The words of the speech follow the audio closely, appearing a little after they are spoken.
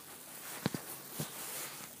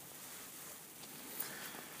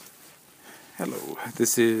Hello,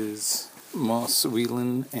 this is Moss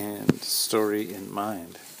Whelan and Story in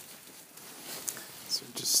Mind. So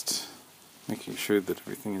just making sure that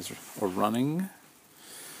everything is running.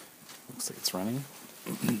 Looks like it's running.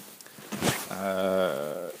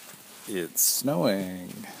 It's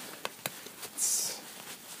snowing. It's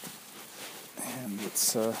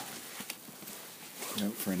going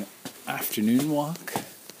out for an afternoon walk.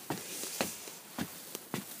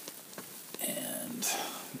 And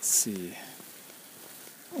let's see.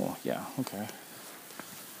 Oh, yeah, okay.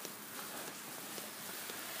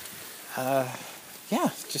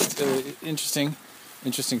 Just interesting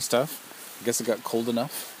stuff. I guess it got cold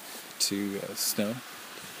enough to snow.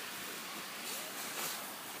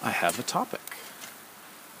 I have a topic.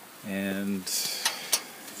 And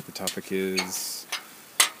the topic is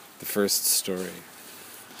the first story.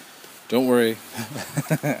 Don't worry,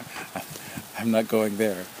 I'm not going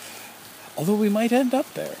there. Although we might end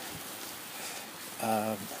up there.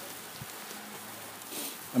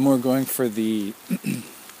 I'm more going for the,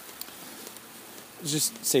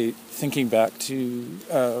 just say, thinking back to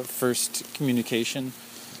first communication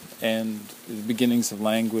and the beginnings of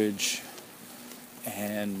language,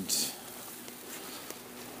 and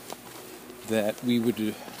that we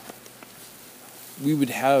would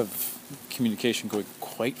have communication going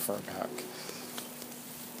quite far back.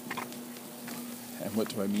 And what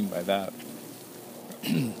do I mean by that?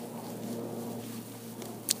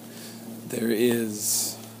 There is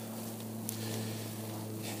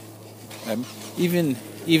even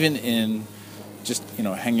in just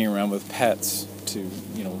hanging around with pets to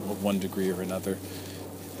one degree or another,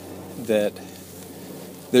 that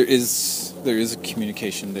there is a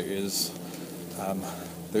communication, there is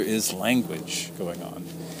language going on,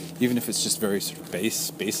 even if it's just very sort of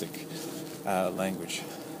basic language.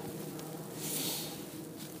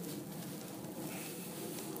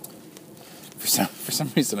 For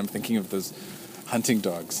some reason, I'm thinking of those hunting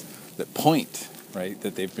dogs that point, right?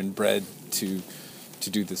 That they've been bred to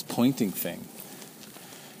do this pointing thing.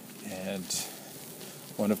 And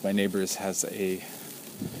one of my neighbors has a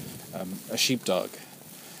sheepdog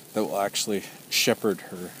that will actually shepherd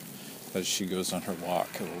her as she goes on her walk.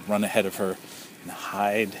 It will run ahead of her and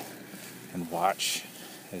hide and watch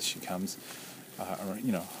as she comes,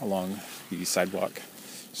 along the sidewalk,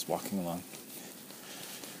 just walking along.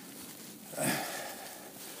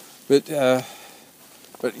 But to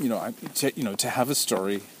have a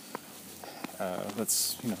story,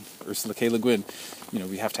 that's Ursula K. Le Guin.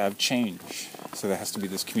 We have to have change, so there has to be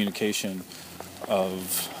this communication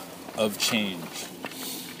of change.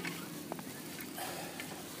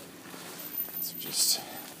 So just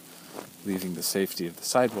leaving the safety of the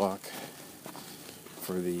sidewalk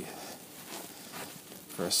for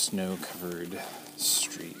a snow-covered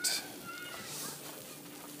street.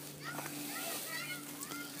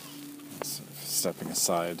 Stepping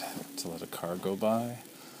aside to let a car go by.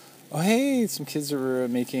 Oh, hey, some kids are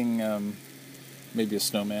making maybe a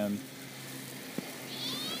snowman.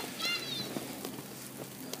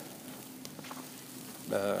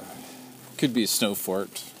 Could be a snow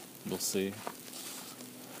fort. We'll see.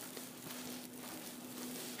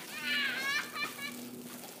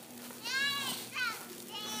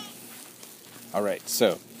 All right,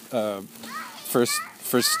 so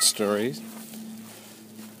first story.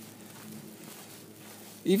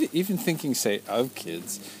 Even thinking, say, of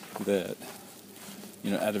kids that,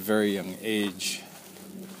 at a very young age,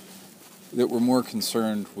 that were more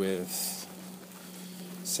concerned with,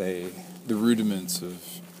 say, the rudiments of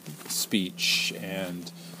speech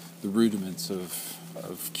and the rudiments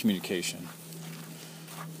of communication.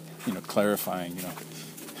 Clarifying,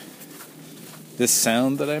 this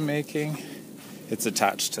sound that I'm making, it's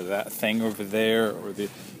attached to that thing over there, or the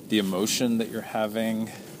emotion that you're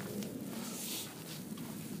having.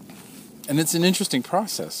 And it's an interesting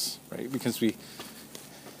process, right? Because we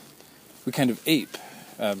kind of ape.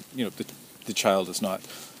 The child is not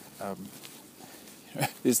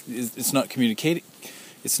it's not communicating.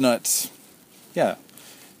 It's not. Yeah,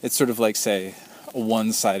 it's sort of like, say, a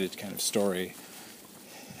one-sided kind of story,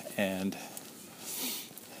 and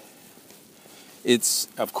it's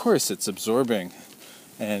absorbing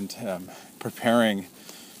and preparing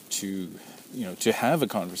to have a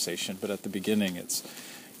conversation. But at the beginning,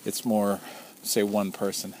 it's more, say, one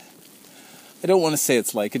person. I don't want to say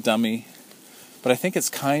it's like a dummy, but I think it's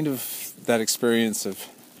kind of that experience of...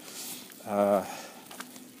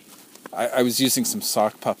 I was using some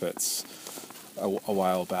sock puppets a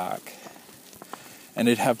while back, and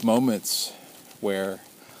it'd have moments where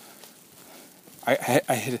I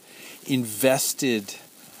had invested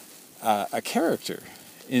a character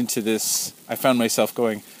into this. I found myself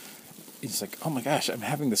going, he's like, oh my gosh, I'm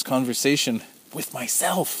having this conversation with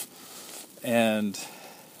myself. And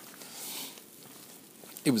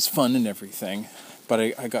it was fun and everything, but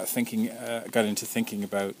I got into thinking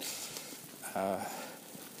about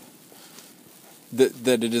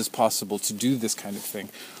that it is possible to do this kind of thing,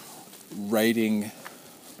 writing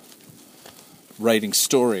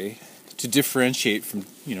story, to differentiate from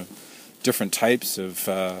different types of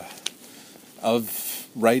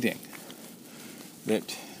writing.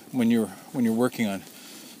 That when you're working on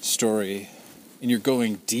story and you're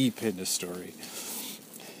going deep into story,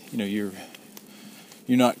 you're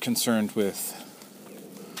not concerned with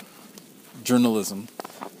journalism.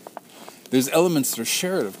 There's elements that are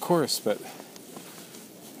shared, of course, but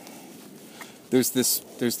there's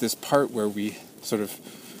this part where we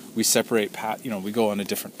separate path. We go on a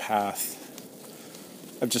different path.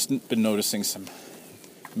 I've just been noticing some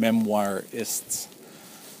memoirists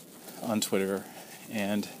on Twitter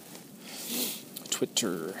and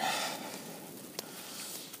Twitter.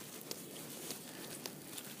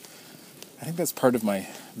 I think that's part of my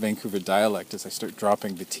Vancouver dialect. As I start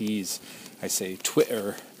dropping the T's, I say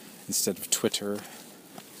Twitter instead of Twitter.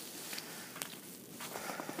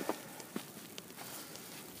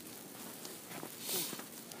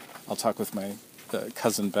 I'll talk with my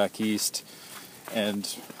cousin back east,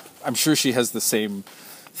 and I'm sure she has the same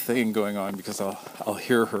thing going on, because I'll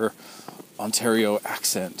hear her Ontario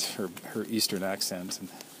accent, her Eastern accent, and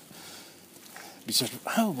be just,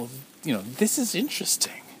 oh, well, this is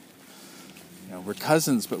interesting. We're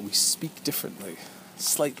cousins, but we speak differently,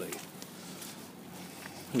 slightly.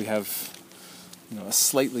 We have, a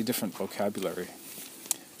slightly different vocabulary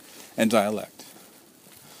and dialect.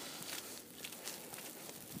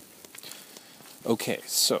 Okay,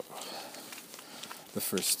 so the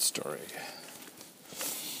first story.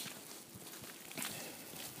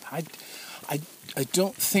 I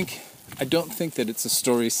don't think that it's a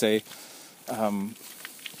story. Say,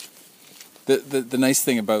 the nice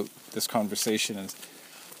thing about this conversation is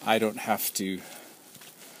I don't have to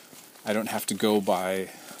go by,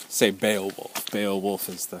 say, Beowulf. Beowulf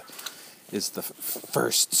is the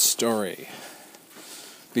first story,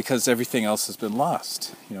 because everything else has been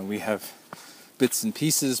lost. We have bits and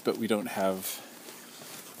pieces, but we don't have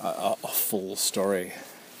a full story.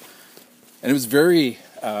 And it was very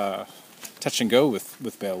touch and go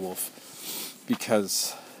with Beowulf,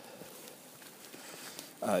 because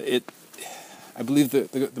I believe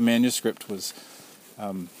the manuscript was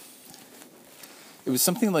it was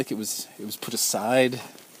something like it was put aside.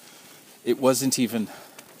 It wasn't even,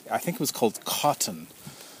 I think it was called Cotton,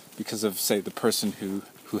 because of, say, the person who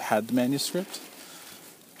had the manuscript.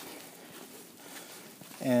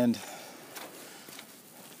 And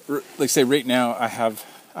like, say, right now I have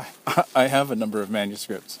a number of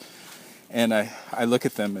manuscripts, and I look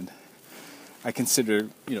at them and I consider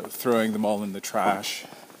throwing them all in the trash,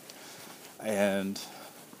 and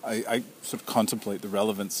I sort of contemplate the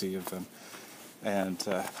relevancy of them, and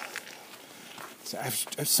so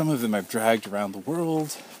some of them I've dragged around the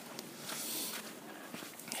world,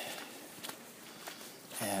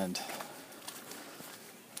 and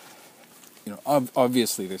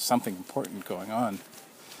obviously there's something important going on.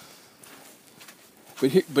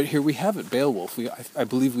 But here we have it, Beowulf. I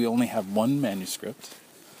believe we only have one manuscript,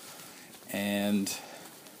 and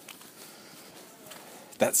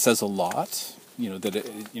that says a lot.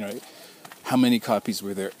 How many copies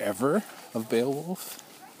were there ever of Beowulf?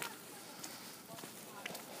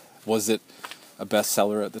 Was it a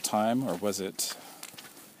bestseller at the time, or was it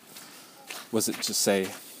just say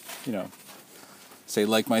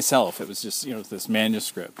like myself, it was just this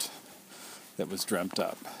manuscript that was dreamt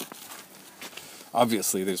up?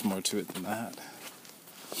 Obviously, there's more to it than that.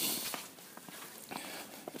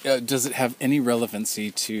 Does it have any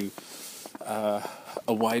relevancy to a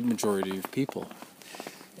wide majority of people?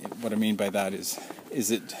 What I mean by that is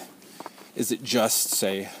it just,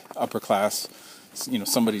 say, upper class?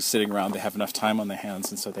 Somebody's sitting around, they have enough time on their hands,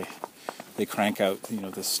 and so they crank out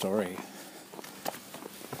this story.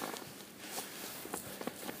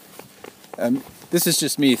 This is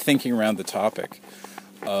just me thinking around the topic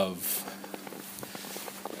of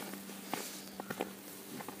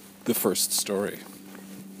the first story.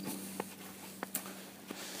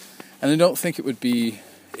 And I don't think it would be...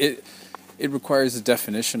 It requires a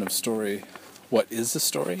definition of story. What is a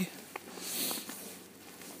story?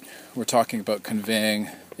 We're talking about conveying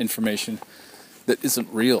information that isn't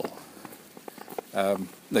real.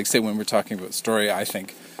 Like, say, when we're talking about story, I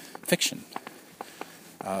think fiction.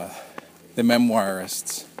 The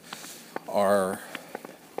memoirists are,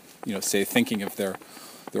 say, thinking of their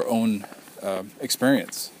own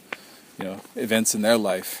experience, events in their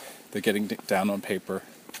life, They're getting it down on paper.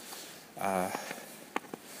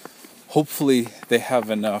 Hopefully they have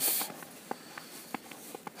enough,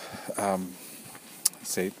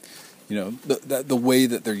 the way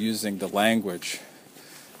that they're using the language,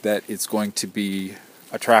 that it's going to be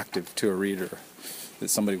attractive to a reader, that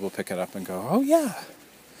somebody will pick it up and go, oh yeah,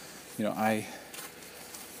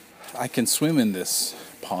 I can swim in this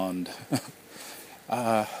pond.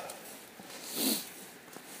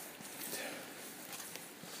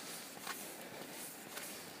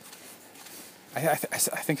 I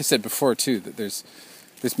think I said before too that there's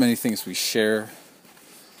many things we share,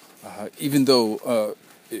 even though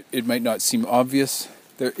it might not seem obvious.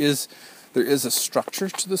 There is a structure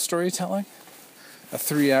to the storytelling. A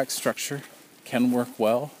 3-act structure can work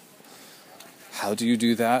well. How do you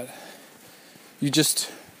do that? You just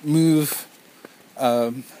move.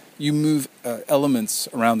 You move elements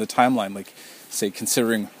around the timeline, like say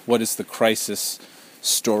considering what is the crisis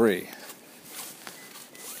story.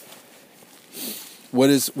 What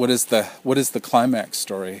is the climax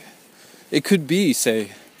story? It could be,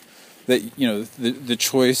 say, that the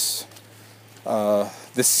choice,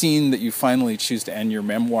 the scene that you finally choose to end your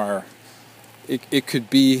memoir. It could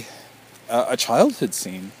be a childhood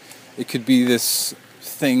scene. It could be this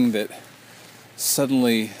thing that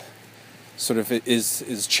suddenly sort of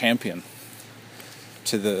is champion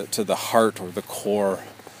to the heart or the core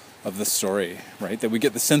of the story, right? That we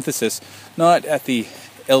get the synthesis not at the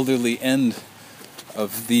elderly end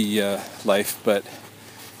of the life, but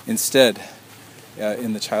instead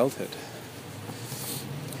in the childhood.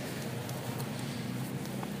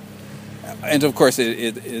 And of course,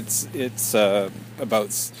 it's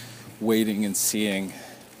about waiting and seeing,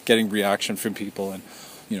 getting reaction from people, and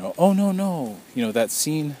oh no, that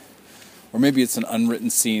scene, or maybe it's an unwritten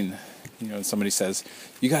scene, and somebody says,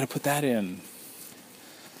 you got to put that in.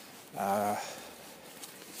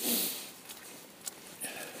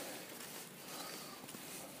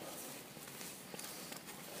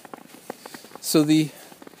 So the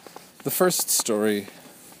first story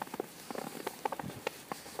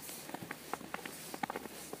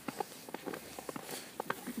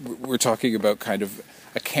we're talking about kind of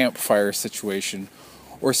a campfire situation,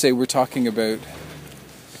 or say we're talking about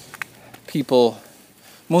people,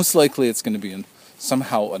 most likely it's going to be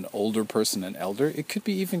somehow an older person, an elder. It could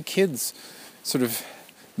be even kids sort of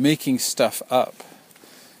making stuff up,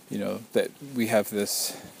 that we have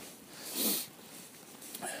this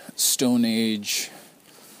Stone Age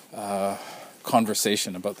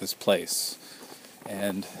conversation about this place,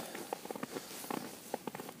 and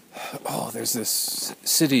there's this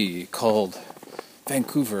city called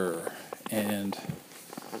Vancouver, and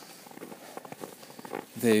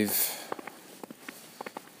they've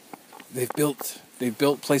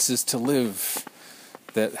built places to live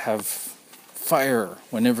that have fire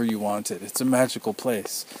whenever you want it. It's a magical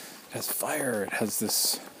place. It has fire. It has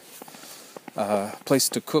this place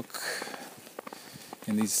to cook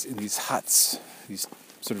in these huts, these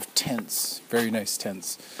sort of tents, very nice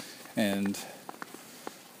tents, and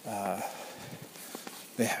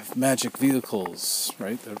they have magic vehicles,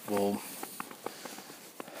 right, that will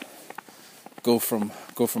go from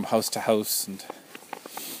house to house, and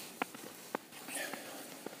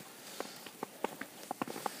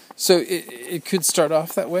so it could start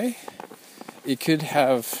off that way. It could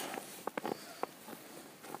have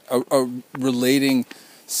a relating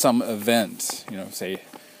some event, say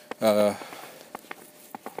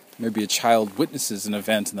maybe a child witnesses an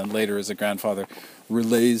event, and then later as a grandfather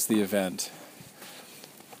relays the event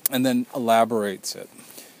and then elaborates it.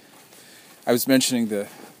 I was mentioning the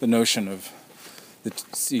notion of the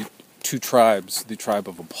two tribes, the tribe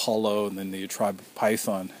of Apollo and then the tribe of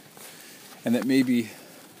Python, and that maybe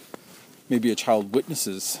a child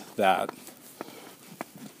witnesses that,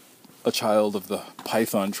 a child of the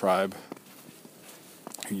Python tribe,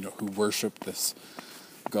 who worship this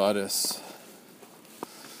goddess,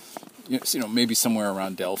 maybe somewhere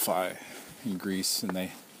around Delphi in Greece, and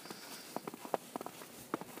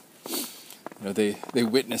they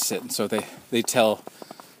witness it, and so they tell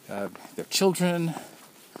their children.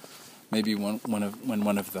 Maybe when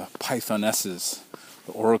one of the Pythonesses,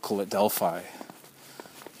 the oracle at Delphi,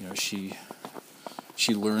 she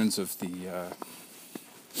learns of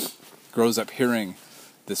grows up hearing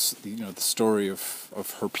this, the story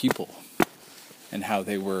of her people, and how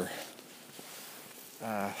they were,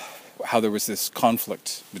 how there was this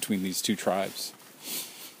conflict between these two tribes.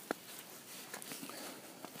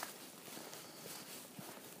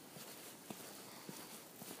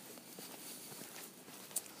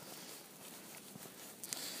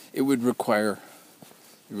 It would require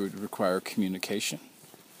communication.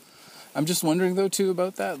 I'm just wondering though too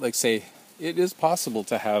about that. Like, say, it is possible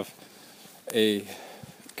to have a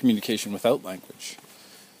communication without language,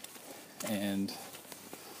 and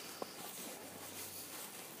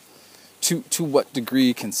to what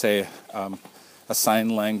degree can, say, a sign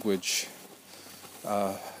language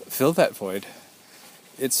fill that void?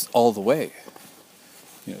 It's all the way.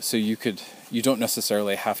 So you don't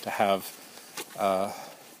necessarily have to have a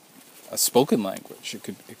spoken language. It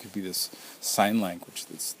could be this sign language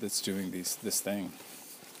that's doing this thing.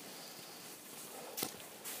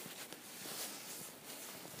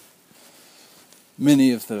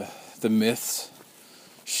 Many of the myths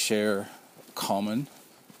share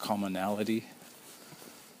commonality,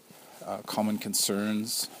 common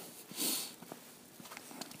concerns.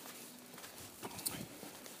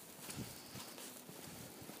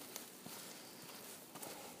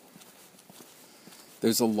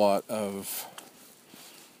 There's a lot of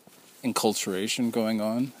enculturation going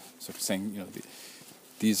on. So saying,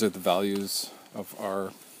 these are the values of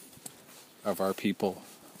our people.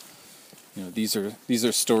 These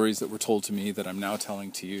are stories that were told to me that I'm now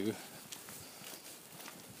telling to you.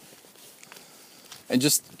 And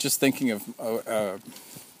just thinking of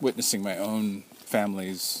witnessing my own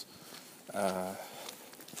family's,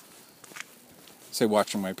 say,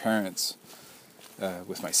 watching my parents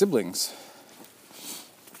with my siblings,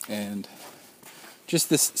 and just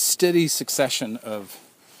this steady succession of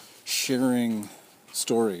sharing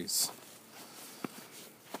stories,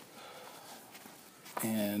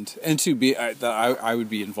 and to be I would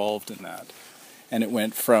be involved in that, and it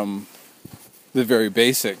went from the very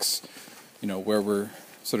basics, where we're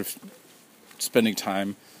sort of spending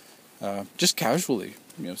time just casually,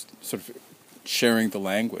 sort of sharing the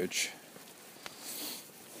language.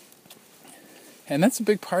 And that's a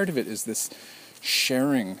big part of it, is this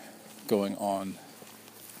sharing going on.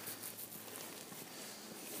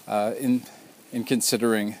 In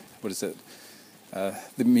considering, what is it?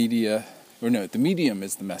 The media, the medium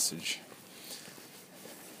is the message.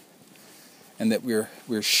 And that we're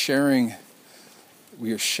sharing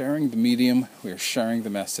the medium, we are sharing the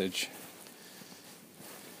message.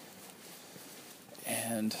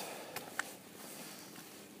 And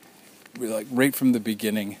we're like, right from the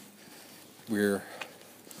beginning, we're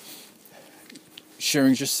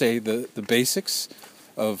sharing, just say, the basics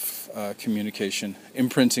of communication,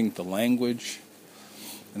 imprinting the language,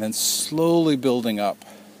 and then slowly building up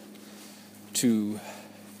to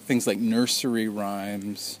things like nursery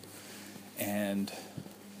rhymes, and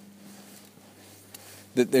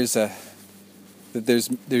that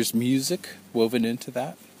there's music woven into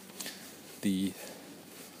that, the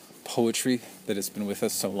poetry that has been with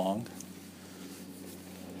us so long.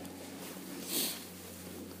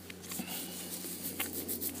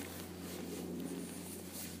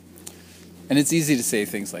 And it's easy to say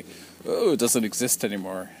things like, "Oh, it doesn't exist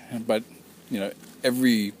anymore." But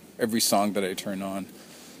every song that I turn on,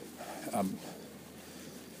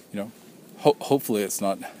 hopefully it's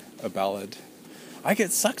not a ballad. I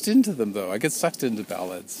get sucked into them, though. I get sucked into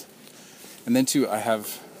ballads, and then too, I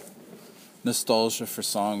have nostalgia for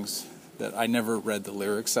songs that I never read the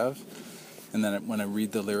lyrics of, and then when I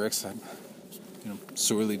read the lyrics, I'm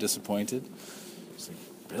sorely disappointed. It's like,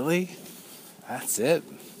 really? That's it?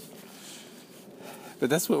 But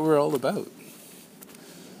that's what we're all about.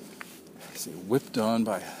 So whipped on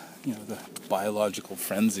by, the biological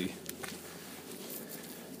frenzy.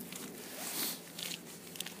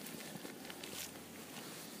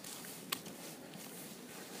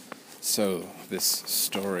 So, this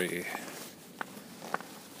story.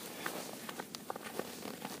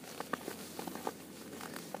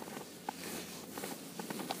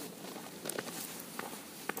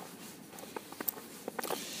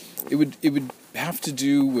 It would have to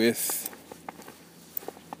do with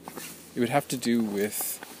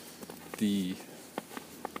the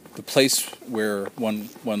place where one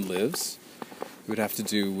lives. It would have to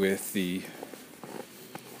do with the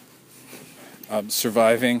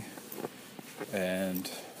surviving, and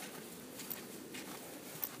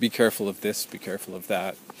be careful of this, be careful of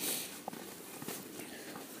that.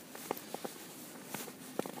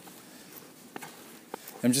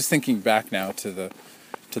 I'm just thinking back now to the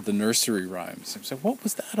nursery rhymes. I'm like, what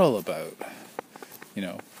was that all about?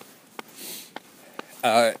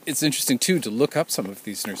 It's interesting too to look up some of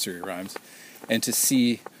these nursery rhymes and to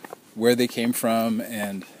see where they came from,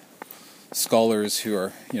 and scholars who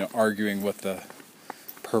are arguing what the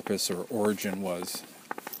purpose or origin was.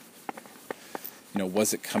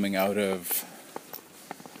 Was it coming out of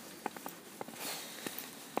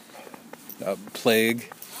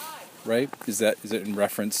plague, right? Is it in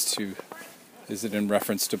reference to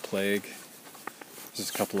plague?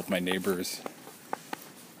 Just a couple of my neighbors.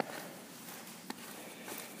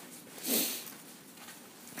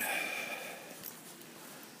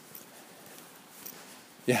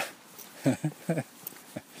 Yeah. It's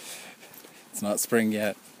not spring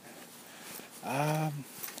yet.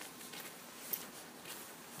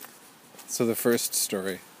 So the first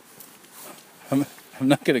story, I'm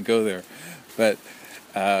not going to go there, but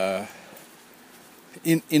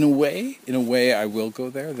in a way, I will go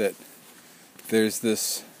there. That there's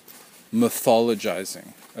this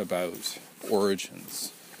mythologizing about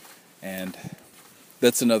origins, and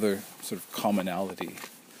that's another sort of commonality.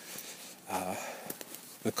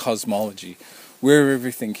 The cosmology, where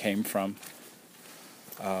everything came from,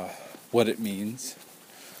 what it means.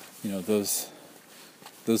 You know, those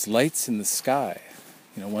lights in the sky.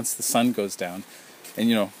 You know, once the sun goes down, and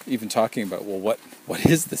you know, even talking about, well, what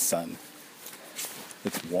is the sun?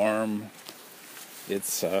 It's warm.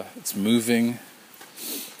 It's moving.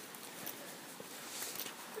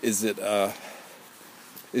 Is it a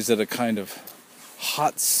kind of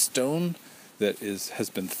hot stone that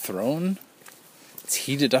has been thrown? It's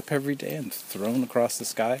heated up every day and thrown across the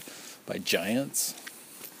sky by giants.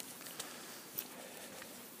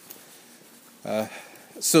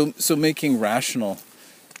 So making rational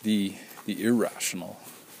the irrational.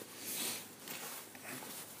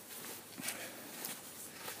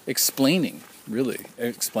 Explaining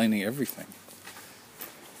everything.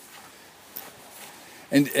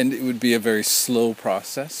 And it would be a very slow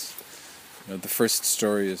process. You know, the first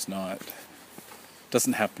story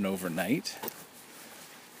doesn't happen overnight.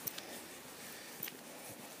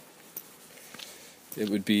 It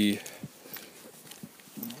would be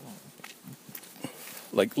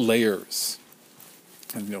like layers,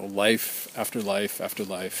 and you know, life after life after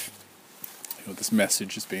life. You know, this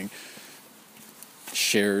message is being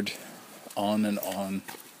shared on and on.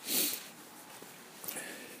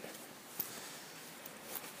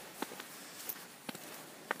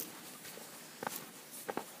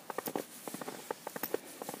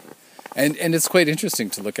 And it's quite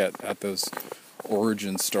interesting to look at those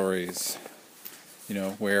origin stories, you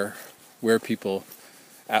know, where people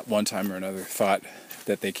at one time or another thought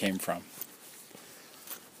that they came from.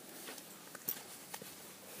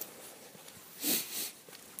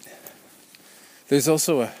 There's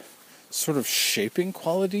also a sort of shaping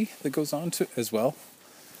quality that goes on to as well,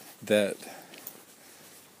 that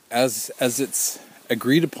as it's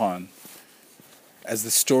agreed upon, as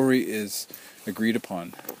the story is agreed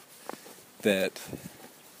upon, that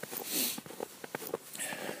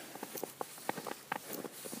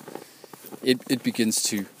it begins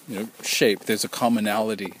to, you know, shape. There's a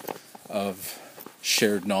commonality of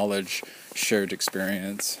shared knowledge, shared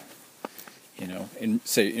experience. You know,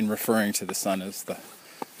 in referring to the sun as the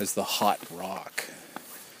hot rock,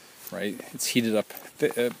 right? It's heated up.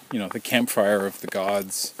 The campfire of the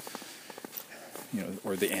gods, you know,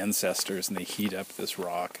 or the ancestors, and they heat up this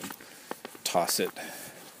rock and toss it.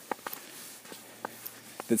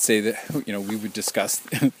 That say that, you know, we would discuss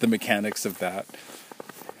the mechanics of that,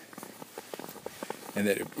 and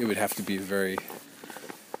that it would have to be very,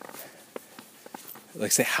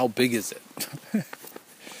 like, say, how big is it?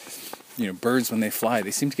 You know, birds, when they fly,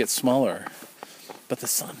 they seem to get smaller, but the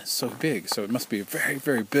sun is so big, so it must be a very,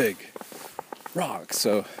 very big rock.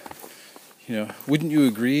 So, you know, wouldn't you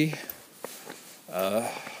agree,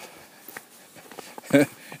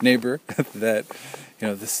 neighbor, that, you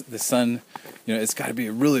know, the sun, you know, it's got to be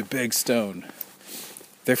a really big stone.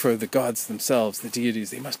 Therefore, the gods themselves, the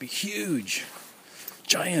deities, they must be huge,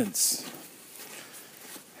 giants.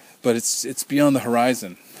 But it's beyond the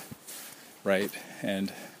horizon, right?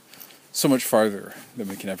 And so much farther than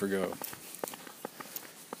we can ever go.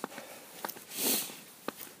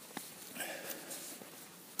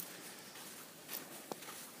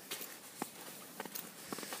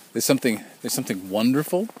 There's something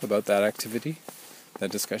wonderful about that activity,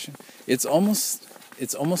 that discussion. It's almost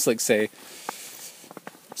like, say,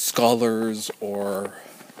 scholars or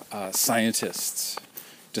scientists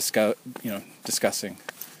discussing,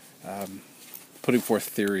 putting forth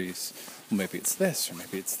theories. Well, maybe it's this or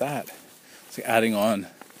maybe it's that. It's like adding on,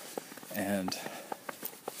 and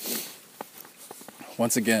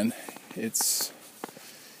once again, it's,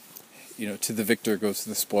 you know, to the victor goes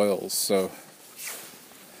the spoils. So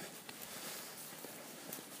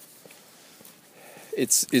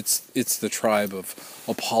it's the tribe of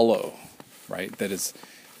Apollo, right, that is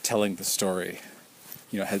telling the story,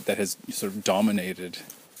 you know, that has sort of dominated,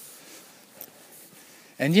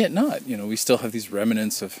 and yet not. You know, we still have these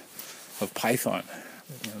remnants of Python,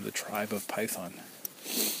 you know, the tribe of Python.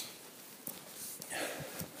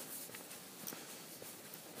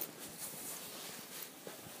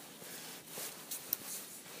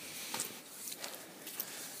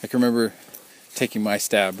 I can remember taking my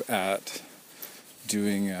stab at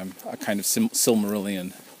doing a kind of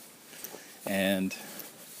Silmarillion, and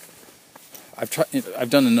I've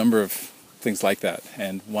done a number of things like that,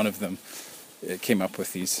 and one of them, it came up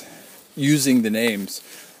with these, using the names,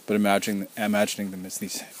 but imagining them as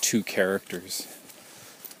these two characters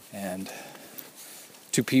and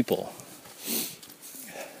two people.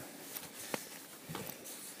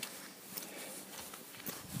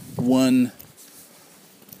 One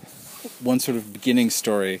sort of beginning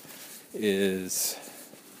story is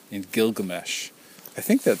in Gilgamesh. I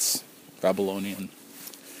think that's Babylonian,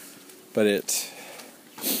 but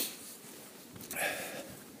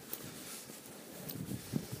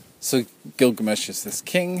so Gilgamesh is this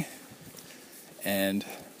king, and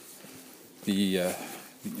the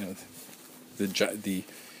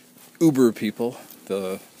Uber people,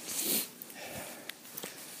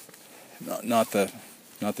 not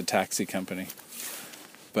the taxi company,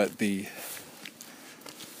 but the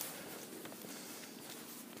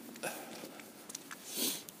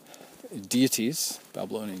deities,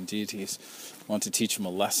 Babylonian deities, want to teach him a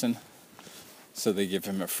lesson, so they give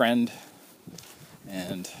him a friend,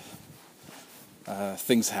 and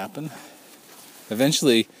things happen.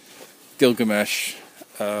 Eventually, Gilgamesh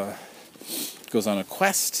goes on a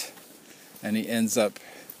quest, and he ends up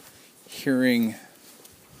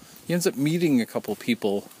meeting a couple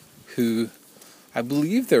people who, I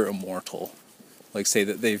believe they're immortal, like say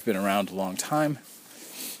that they've been around a long time,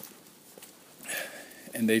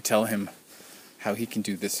 and they tell him how he can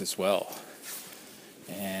do this as well.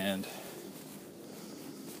 And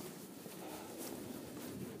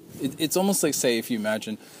it's almost like, say, if you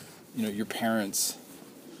imagine, your parents,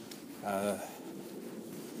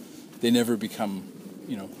 they never become,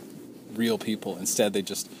 real people. Instead, they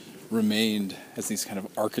just remained as these kind of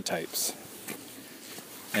archetypes.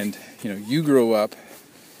 And, you grow up,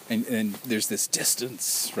 and there's this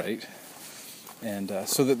distance, right? And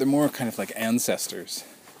so that they're more kind of like ancestors.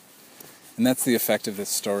 And that's the effect of this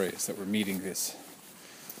story, is that we're meeting this,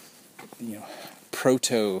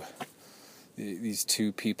 these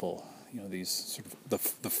two people, these sort of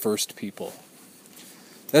the first people.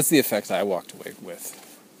 That's the effect I walked away with.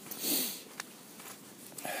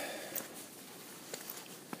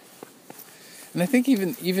 And I think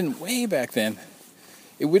even way back then,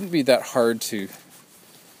 it wouldn't be that hard to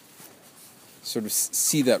sort of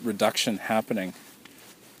see that reduction happening,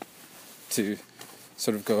 to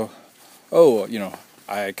sort of go, oh,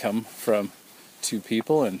 I come from two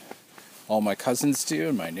people, and all my cousins do,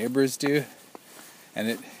 and my neighbors do,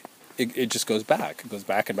 and it just goes back. It goes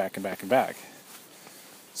back and back and back and back.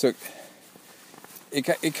 So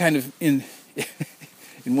it kind of in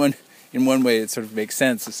one way it sort of makes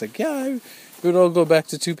sense. It's like, yeah, it would all go back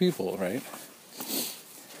to two people, right?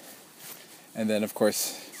 And then of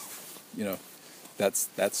course,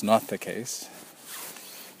 that's not the case.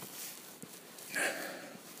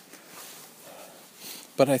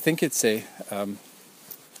 But I think it's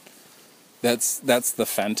that's the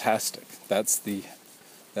fantastic. That's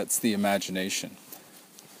the imagination.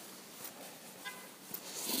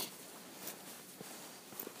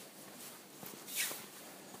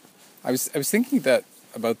 I was thinking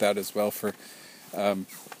about that as well for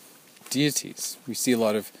deities. We see a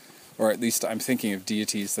lot of, or at least I'm thinking of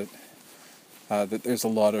deities that there's a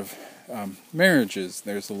lot of marriages.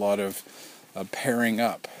 There's a lot of pairing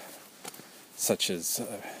up, such as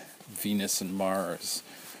Venus and Mars,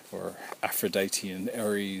 or Aphrodite and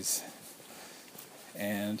Ares.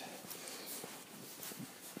 And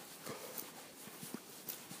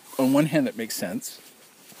on one hand, it makes sense,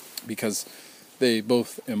 because they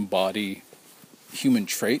both embody human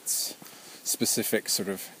traits, specific sort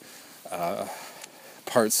of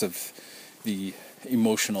parts of the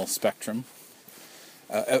emotional spectrum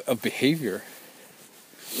of behavior.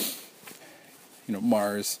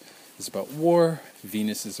 Mars is about war,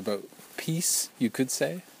 Venus is about peace, you could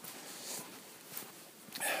say.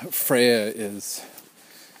 Freya is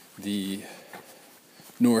the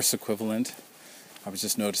Norse equivalent. I was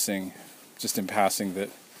just noticing, just in passing, that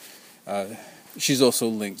she's also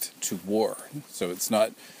linked to war, so it's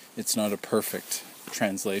not a perfect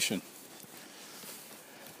translation.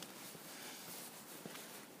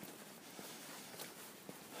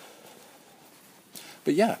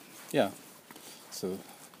 But yeah. So,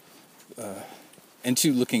 and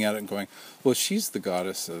two, looking at it and going, well, she's the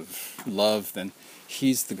goddess of love, then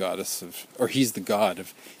he's the god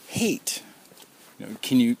of hate.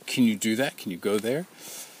 Can you do that? Can you go there?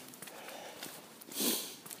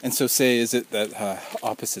 And so, say, is it that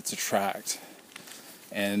opposites attract,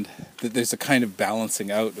 and that there's a kind of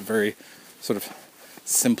balancing out, a very sort of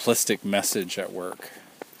simplistic message at work.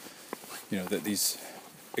 that these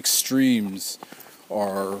extremes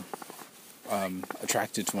are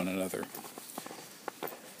attracted to one another.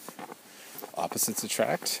 Opposites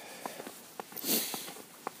attract.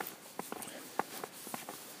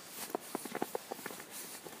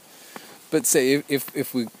 But say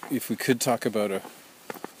if we could talk about a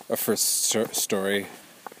first story,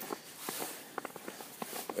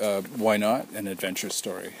 why not an adventure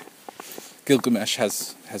story? Gilgamesh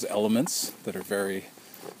has elements that are very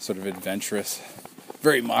sort of adventurous,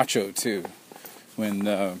 very macho too. When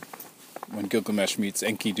Gilgamesh meets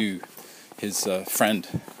Enkidu, his friend,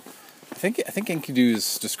 I think Enkidu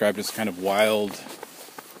is described as kind of wild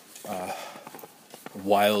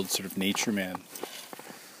sort of nature man.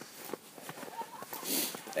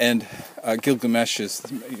 And Gilgamesh is,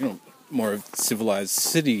 more of a civilized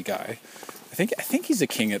city guy. I think he's a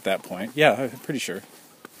king at that point. Yeah, I'm pretty sure.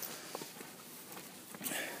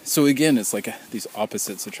 So again, it's like these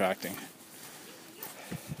opposites attracting.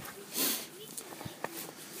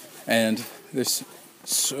 And there's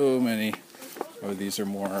so many. Oh, these are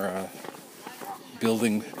more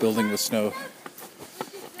building with snow.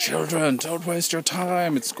 Children, don't waste your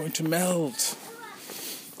time. It's going to melt.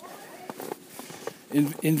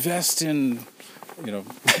 Invest in,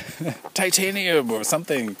 titanium or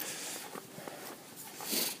something.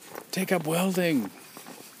 Take up welding. I'm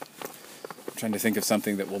trying to think of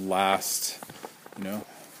something that will last, that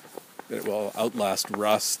it will outlast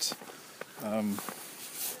rust.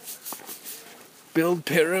 Build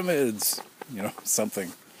pyramids,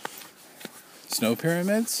 something. Snow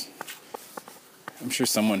pyramids? I'm sure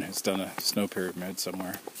someone has done a snow pyramid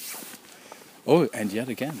somewhere. Oh, and yet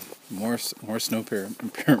again, more snow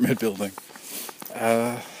pyramid building.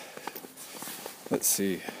 Let's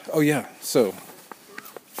see. Oh yeah, so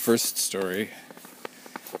first story,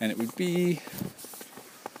 and it would be.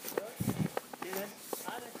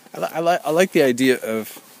 I like the idea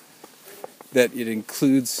of that it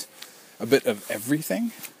includes a bit of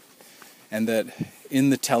everything, and that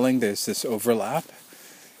in the telling there's this overlap,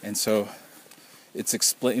 and so it's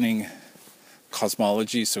explaining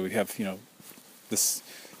cosmology. So we have this,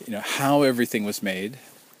 how everything was made.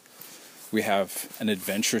 We have an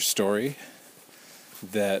adventure story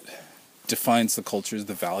that defines the cultures,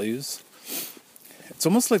 the values. It's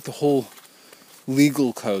almost like the whole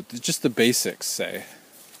legal code, just the basics, say.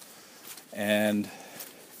 And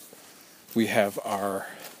we have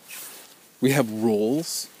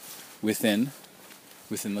roles within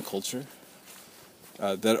the culture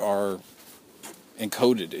that are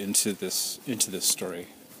encoded into this story.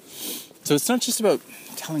 So it's not just about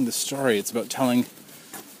telling the story; it's about telling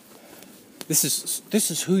this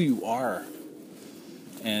is who you are,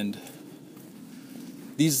 and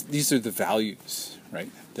these are the values,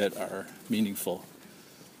 right, that are meaningful.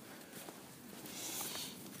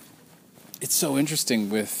 It's so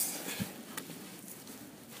interesting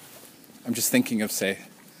I'm just thinking of, say,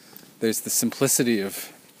 there's the simplicity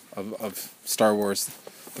of Star Wars,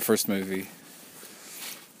 the first movie,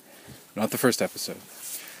 not the first episode,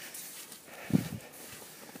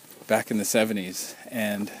 back in the 70s,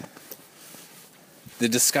 and the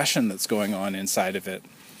discussion that's going on inside of it,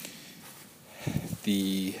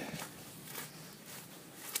 the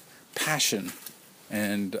passion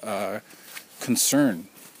and concern,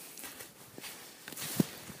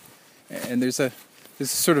 and there's a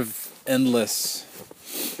sort of endless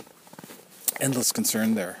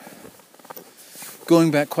concern there.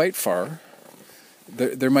 Going back quite far,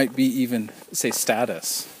 there might be even, say,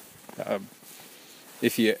 status.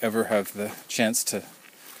 If you ever have the chance to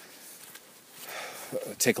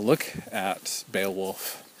take a look at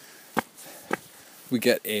Beowulf, we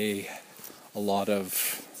get a lot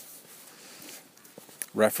of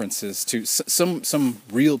references to some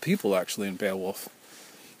real people actually in Beowulf,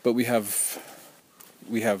 but we have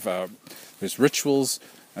there's rituals.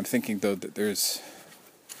 I'm thinking though that there's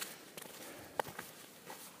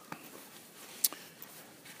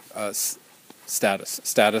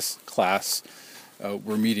status, class.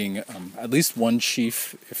 We're meeting at least one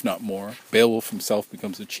chief, if not more. Beowulf himself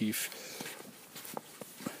becomes a chief,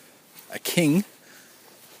 a king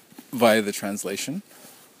via the translation.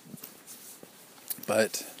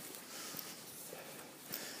 But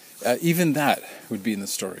even that would be in the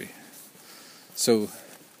story. So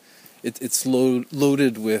it's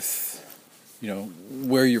loaded with,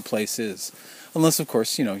 where your place is. Unless, of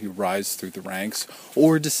course, you rise through the ranks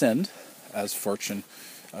or descend, as fortune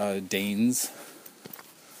deigns.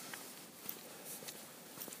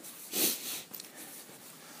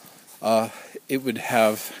 It would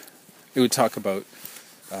talk about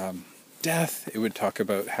death. It would talk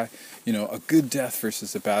about how, a good death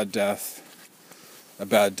versus a bad death. a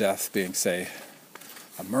bad death being, say,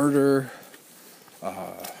 a murder.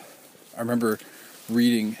 I remember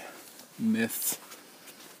reading myths.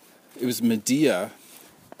 It was Medea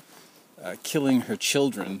killing her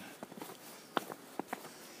children,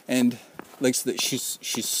 and like so that she's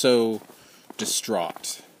so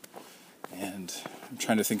distraught. And I'm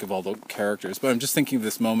trying to think of all the characters, but I'm just thinking of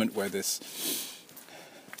this moment where this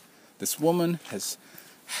woman has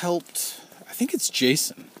helped. I think it's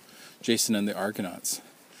Jason and the Argonauts,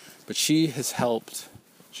 but she has helped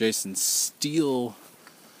Jason steal.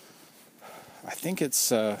 I think it's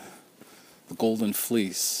the Golden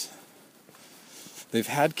Fleece. They've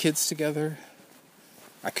had kids together.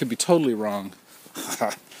 I could be totally wrong.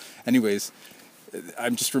 Anyways,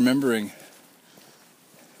 I'm just remembering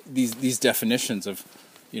these definitions of,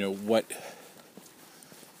 what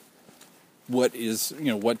is,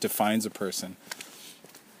 what defines a person.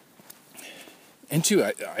 And two,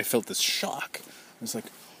 I felt this shock. I was like,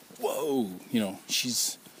 whoa,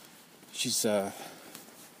 she's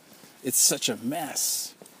it's such a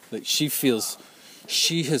mess. Like, she feels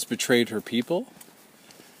she has betrayed her people,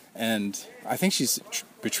 and I think she's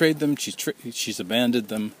betrayed them, she's abandoned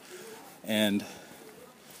them, and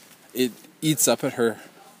it eats up at her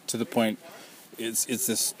to the point it's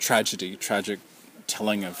this tragic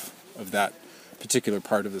telling of that particular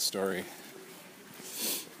part of the story.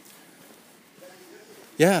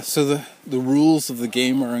 Yeah, so the rules of the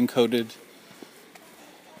game are encoded.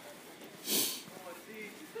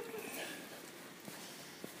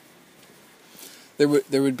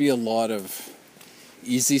 There would be a lot of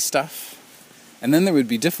easy stuff, and then there would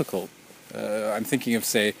be difficult. I'm thinking of,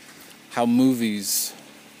 say, how movies,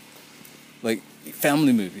 like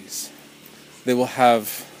family movies, they will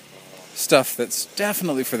have stuff that's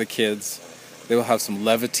definitely for the kids. They will have some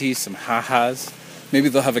levity, some ha-has. Maybe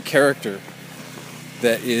they'll have a character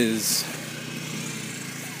that is...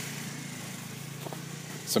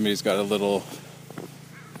 Somebody's got a little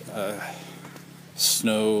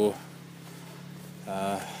snow...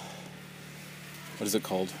 what is it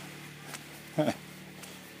called?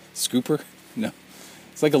 Scooper? No.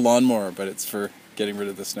 It's like a lawnmower, but it's for getting rid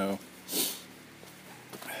of the snow.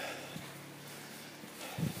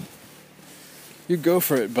 You go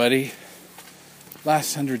for it, buddy.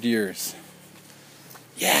 Last 100 years.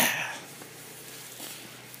 Yeah!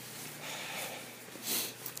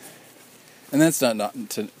 And that's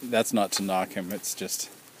not to knock him. It's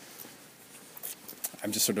just...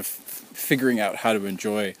 I'm just sort of figuring out how to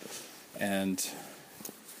enjoy, and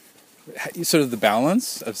sort of the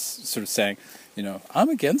balance of sort of saying, I'm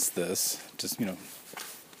against this. Just,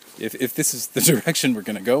 if this is the direction we're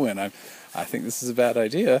going to go in, I think this is a bad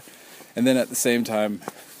idea. And then at the same time,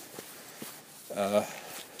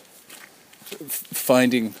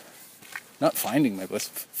 following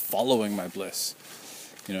my bliss.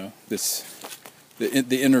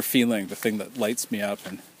 The inner feeling, the thing that lights me up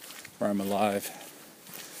and where I'm alive.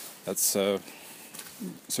 That's sort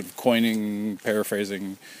of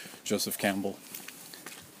paraphrasing Joseph Campbell.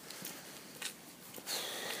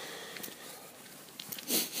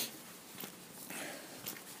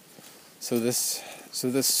 So this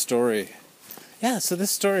story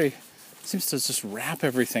seems to just wrap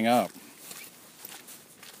everything up.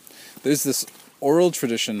 There's this oral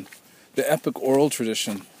tradition, the epic oral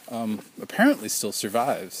tradition, apparently still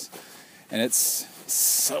survives, and it's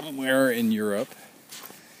somewhere in Europe.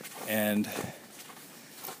 And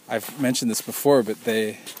I've mentioned this before, but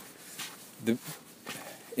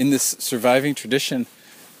in this surviving tradition,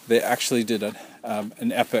 they actually did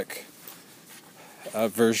an epic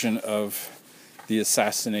version of the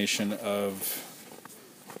assassination of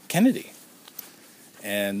Kennedy,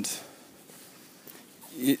 and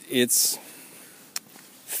it's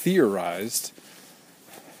theorized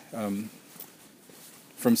from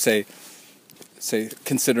say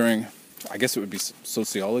considering. I guess it would be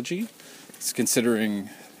sociology. It's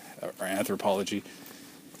considering, or anthropology.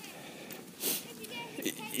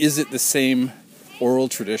 Is it the same oral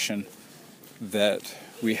tradition that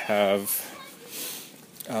we have?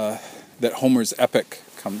 That Homer's epics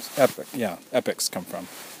come from.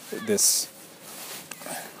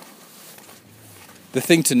 The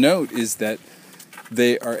thing to note is that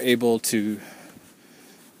they are able to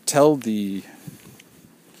tell the.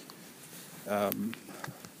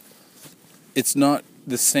 It's not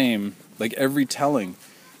the same, like every telling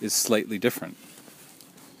is slightly different.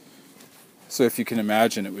 So if you can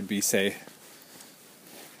imagine, it would be, say,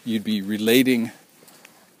 you'd be relating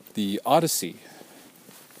the Odyssey,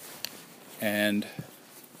 and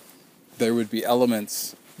there would be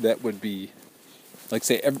elements that would be, like,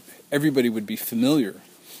 say, everybody would be familiar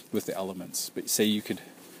with the elements, but say you could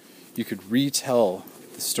you could retell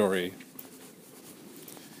the story.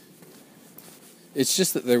 It's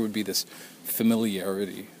just that there would be this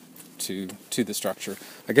familiarity to the structure.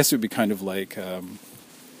 I guess it would be kind of like the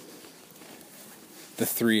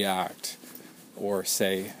 3-act, or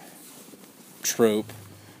say trope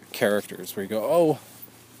characters, where you go, oh,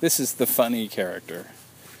 this is the funny character,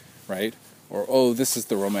 right? Or, oh, this is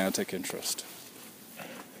the romantic interest.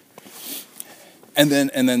 And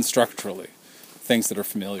then structurally, things that are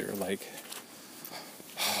familiar, like,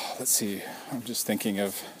 let's see, I'm just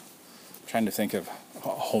trying to think of a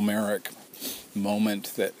Homeric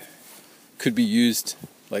moment that could be used,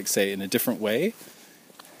 like, say, in a different way.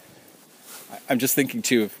 I'm just thinking,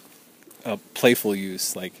 too, of a playful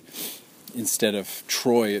use, like, instead of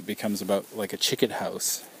Troy, it becomes about, like, a chicken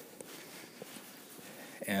house.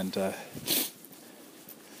 And the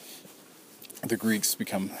Greeks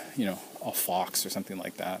become, a fox or something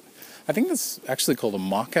like that. I think that's actually called a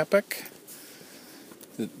mock epic,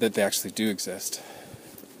 that they actually do exist.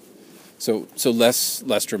 So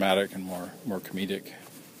less dramatic and more comedic.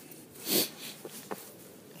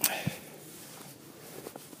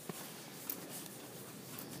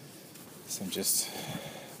 So I'm just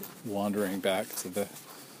wandering back to the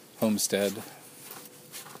homestead.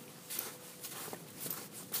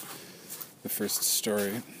 The first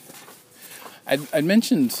story. I'd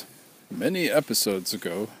mentioned many episodes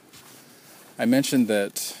ago, I mentioned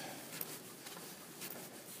that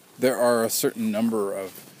there are a certain number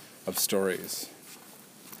of stories.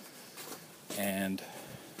 And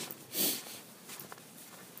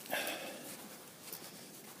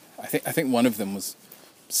I think one of them was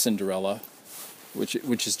Cinderella, which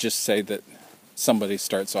is just say that somebody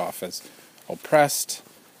starts off as oppressed,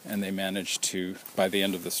 and they manage to, by the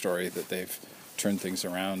end of the story, that they've turned things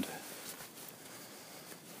around.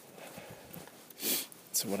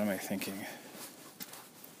 So what am I thinking?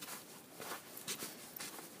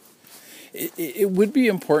 It would be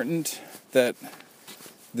important that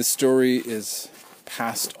the story is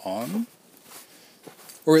passed on,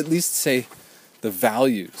 or at least say the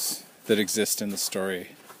values that exist in the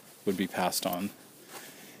story would be passed on.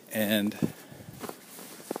 And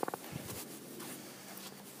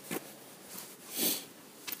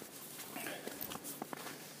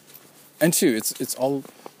two, it's all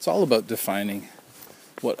about defining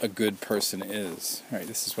what a good person is, right?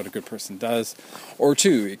 This is what a good person does. Or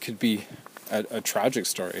two, it could be a tragic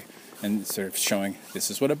story, and sort of showing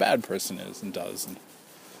this is what a bad person is and does. And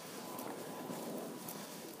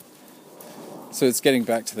so it's getting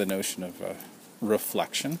back to the notion of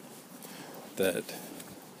reflection, that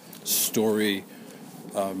story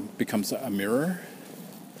becomes a mirror.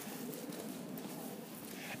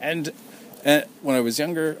 And when I was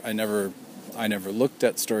younger, I never looked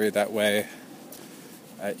at story that way.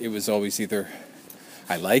 It was always either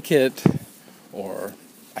I like it or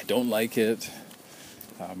I don't like it.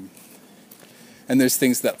 And there's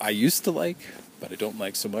things that I used to like, but I don't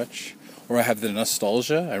like so much. Or I have the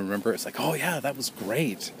nostalgia. I remember it's like, oh yeah, that was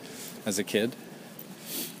great as a kid.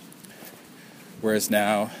 Whereas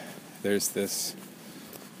now, there's this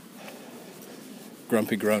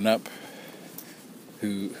grumpy grown-up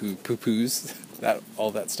who poo-poos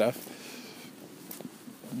all that stuff.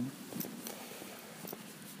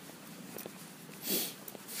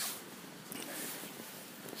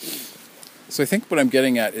 So I think what I'm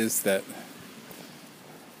getting at is that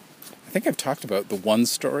I think I've talked about the one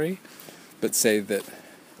story, but say that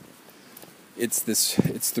it's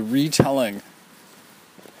the retelling.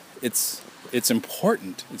 It's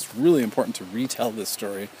important. It's really important to retell this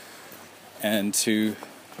story, and to.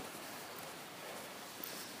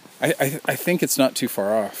 I think it's not too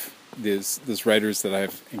far off. Those writers that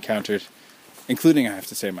I've encountered, including I have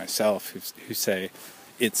to say myself, who say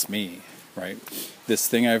it's me, right? This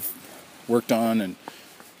thing I've worked on and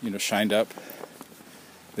shined up,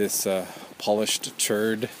 this polished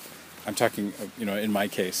turd. I'm talking, in my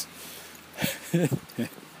case.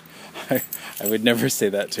 I would never say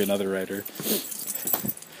that to another writer,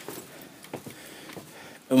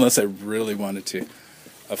 unless I really wanted to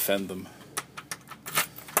offend them.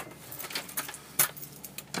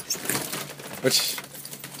 Which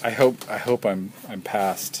I hope I'm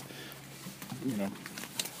past,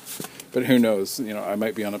 But who knows? I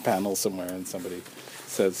might be on a panel somewhere and somebody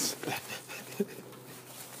says,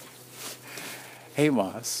 "Hey,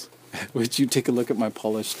 Moss, would you take a look at my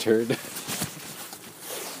polished turd?"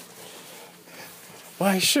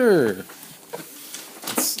 Why, sure.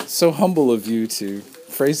 It's so humble of you to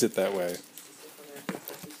phrase it that way.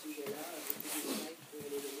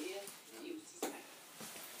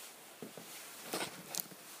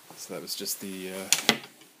 So that was just the...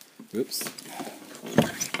 Oops.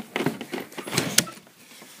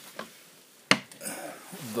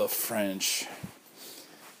 the French.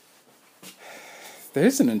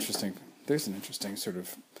 There's an interesting sort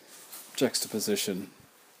of juxtaposition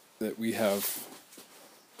that we have.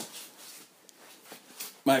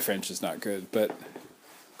 My French is not good, but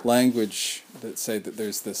language that say that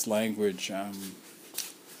there's this language, I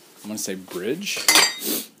want to say bridge.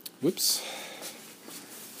 Whoops.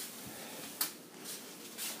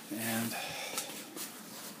 And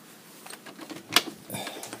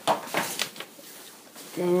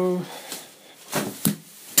go.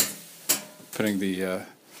 Putting the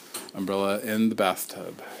umbrella in the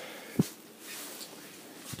bathtub.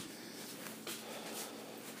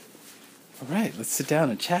 All right, let's sit down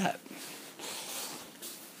and chat.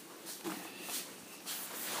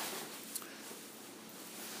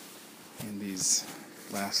 In these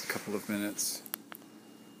last couple of minutes.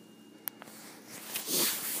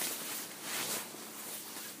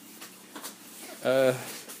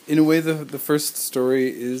 In a way, the first story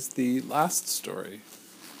is the last story.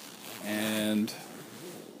 And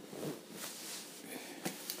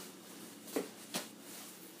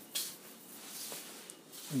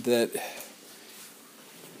that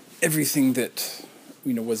everything that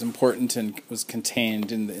was important and was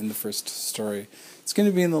contained in the first story, it's going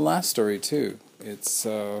to be in the last story too. It's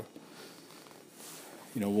we'll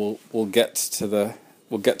get to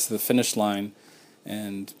the finish line,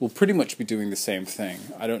 and we'll pretty much be doing the same thing.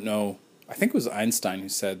 I don't know. I think it was Einstein who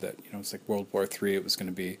said that it's like World War III. It was going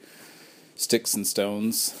to be sticks and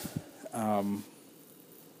stones,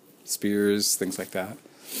 spears, things like that.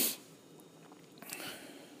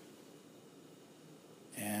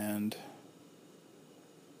 And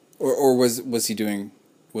or was he doing?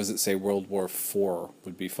 Was it say World War IV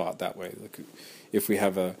would be fought that way? Like if we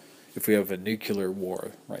have a nuclear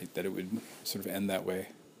war, right? That it would sort of end that way.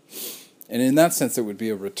 And in that sense, it would be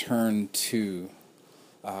a return to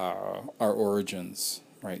our origins,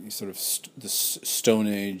 right? Sort of the Stone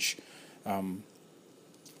Age. And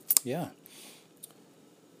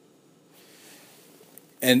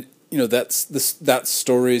that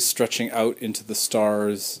story stretching out into the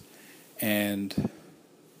stars and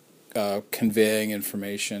conveying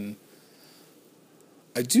information.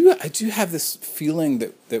 I do have this feeling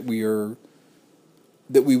that we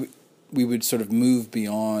would sort of move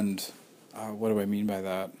beyond. What do I mean by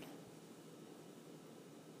that?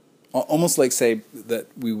 Almost like say that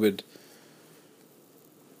we would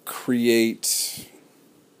create.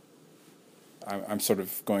 I'm sort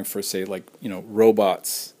of going for say like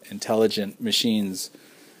robots, intelligent machines,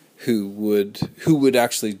 who would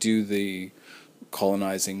actually do the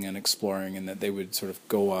colonizing and exploring, and that they would sort of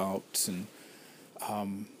go out and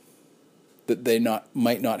that they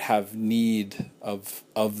might not have need of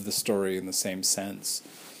the story in the same sense.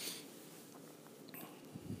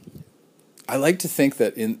 I like to think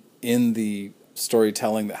that in the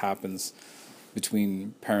storytelling that happens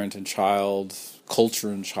between parent and child, culture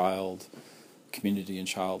and child, community and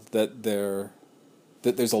child, that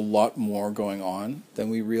there's a lot more going on than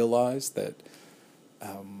we realize. That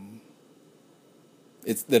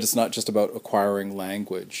it's not just about acquiring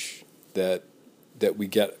language. That we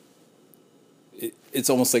get. It's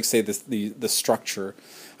almost like say the structure.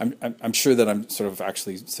 I'm sure that I'm sort of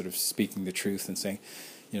actually sort of speaking the truth and saying,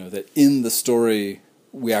 that in the story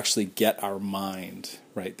we actually get our mind,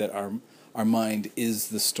 right? That our mind is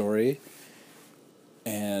the story,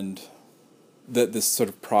 and that this sort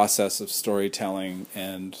of process of storytelling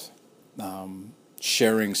and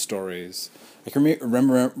sharing stories. I can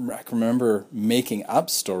remember making up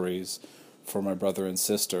stories for my brother and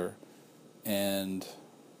sister, and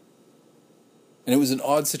it was an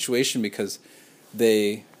odd situation because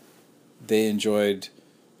they enjoyed.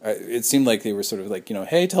 It seemed like they were sort of like,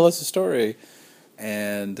 hey, tell us a story,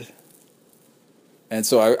 and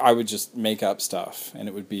so I would just make up stuff, and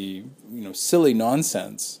it would be silly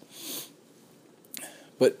nonsense.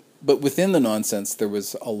 But within the nonsense, there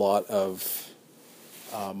was a lot of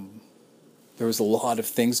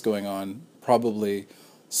things going on, probably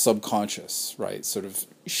subconscious, right? Sort of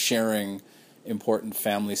sharing important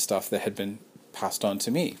family stuff that had been passed on to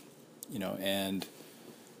me, and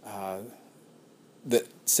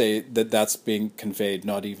that's being conveyed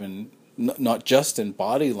not just in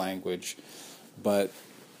body language, but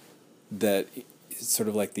that it's sort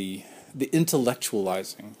of like the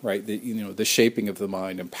intellectualizing, right? The shaping of the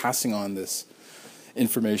mind and passing on this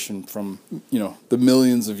information from the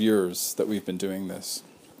millions of years that we've been doing this.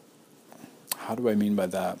 How do I mean by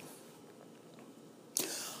that?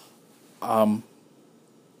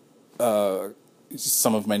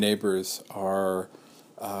 Some of my neighbors are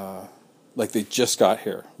like they just got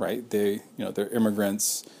here, right? they're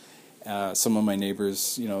immigrants. Some of my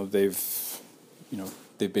neighbors, they've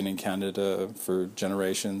they've been in Canada for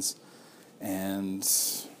generations, and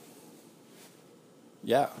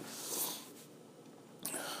yeah.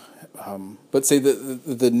 But say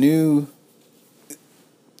the new,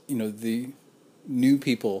 the new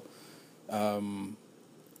people,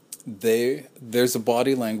 there's a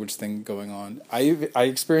body language thing going on. I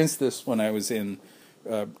experienced this when I was in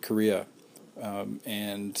Korea,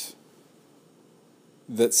 and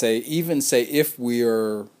that say if we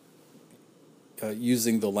are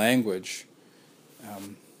using the language,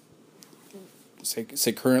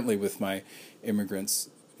 say currently with my immigrants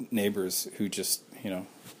neighbors who just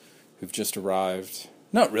who've just arrived.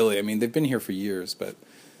 Not really. I mean, they've been here for years, but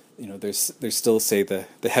there's still say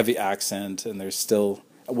the heavy accent, and there's still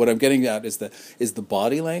what I'm getting at is the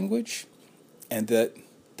body language, and that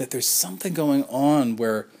there's something going on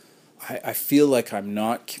where I feel like I'm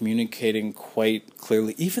not communicating quite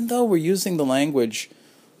clearly, even though we're using the language,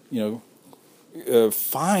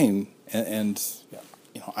 fine, and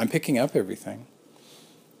I'm picking up everything.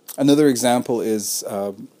 Another example is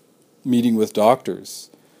meeting with doctors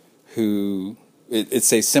who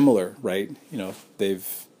it's a similar, right?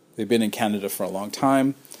 They've been in Canada for a long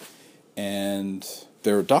time, and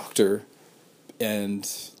they're a doctor, and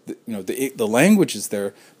the language is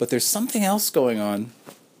there, but there's something else going on.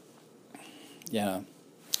 Yeah,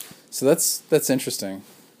 so that's interesting.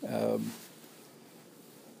 And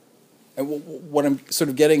what I'm sort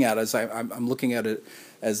of getting at is I'm looking at it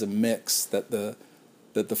as a mix, that the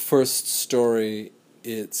first story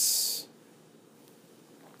it's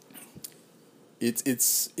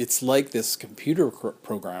like this computer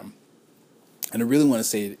program, and I really want to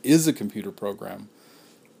say it is a computer program,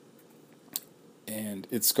 and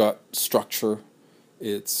it's got structure.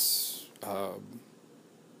 It's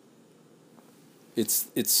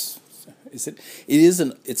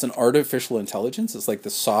an artificial intelligence. It's like the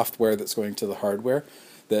software that's going to the hardware,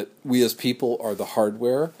 that we as people are the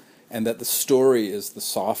hardware, and that the story is the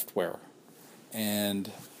software.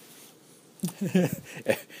 And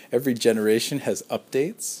every generation has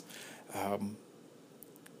updates.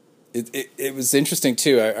 It was interesting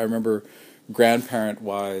too. I remember grandparent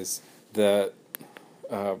wise that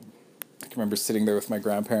I can remember sitting there with my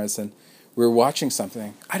grandparents, and we were watching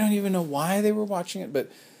something. I don't even know why they were watching it, but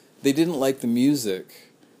they didn't like the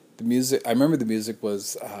music. I remember the music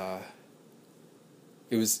was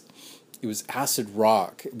it was acid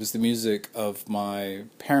rock. It was the music of my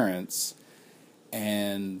parents,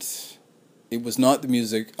 and it was not the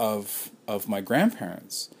music of my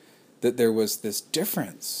grandparents. That there was this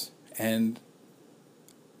difference, and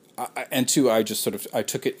I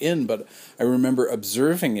took it in, but I remember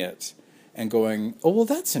observing it and going, oh, well,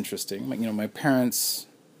 that's interesting. My parents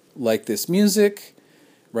like this music,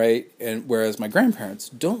 right? And whereas my grandparents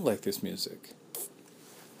don't like this music.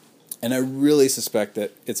 And I really suspect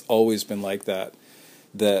that it's always been like that,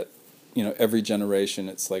 every generation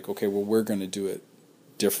it's like, okay, well, we're going to do it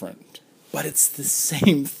different. But it's the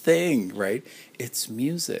same thing, right? It's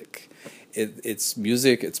music. It's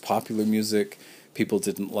music, it's popular music. People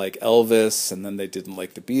didn't like Elvis, and then they didn't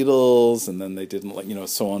like the Beatles, and then they didn't like,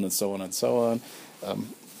 so on and so on and so on.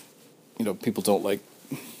 People don't like,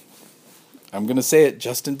 I'm going to say it,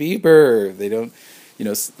 Justin Bieber. They don't,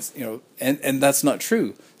 and that's not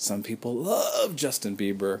true. Some people love Justin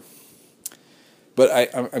Bieber.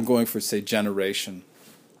 But I'm going for, say, generation.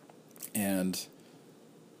 And,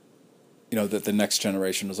 that the next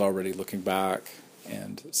generation is already looking back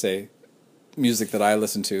and say, music that I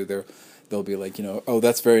listen to, they'll be like, oh,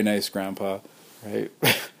 that's very nice, Grandpa, right?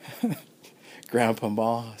 Grandpa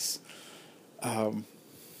Moss.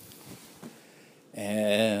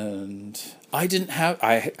 And I didn't have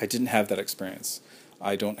that experience.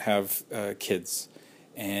 I don't have kids,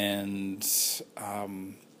 and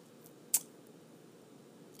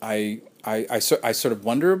I sort of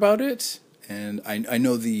wonder about it, and I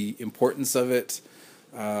know the importance of it.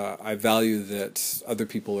 I value that other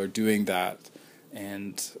people are doing that,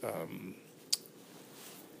 and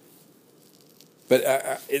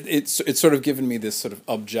but it's sort of given me this sort of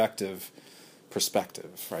objective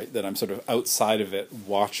perspective, right? That I'm sort of outside of it,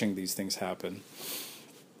 watching these things happen,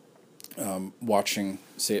 watching,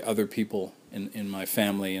 say, other people in my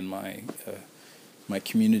family, in my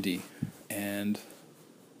community, and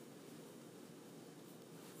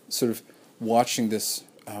sort of watching this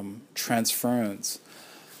transference.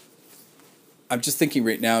 I'm just thinking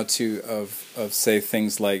right now too of say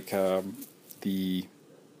things like in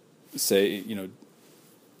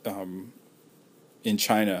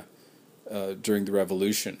China during the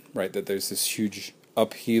revolution, right? That there's this huge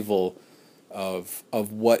upheaval of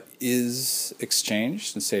what is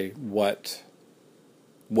exchanged, and say what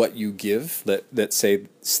what you give, that say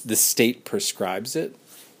the state prescribes it,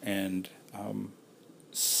 and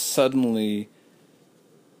suddenly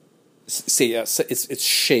say it's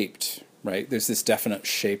shaped, right? There's this definite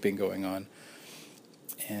shaping going on,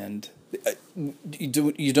 and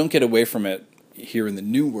you don't get away from it here in the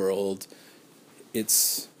New World.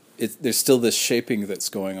 There's still this shaping that's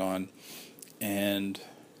going on, and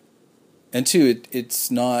two, it's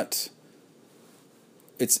not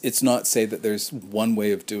say that there's one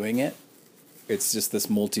way of doing it. It's just this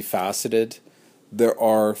multifaceted. There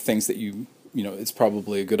are things that it's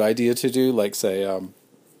probably a good idea to do, like say,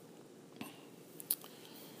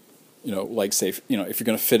 if you're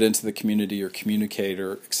going to fit into the community or communicate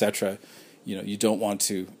or etc., you don't want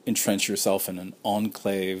to entrench yourself in an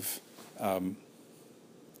enclave. And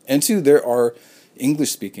two, there are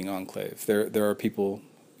English-speaking enclave. There are people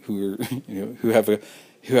who are, who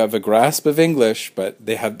have a grasp of English, but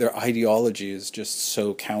they have their ideology is just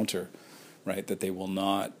so counter, right, that they will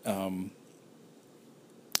not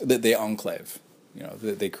that they enclave.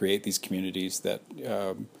 That they create these communities that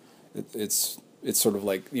it's sort of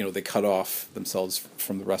like they cut off themselves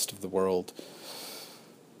from the rest of the world.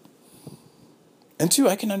 And two,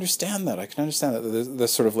 I can understand that. They're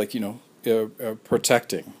sort of like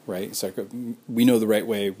protecting, right? So we know the right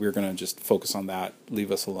way. We're going to just focus on that.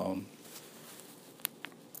 Leave us alone.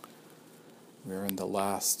 We're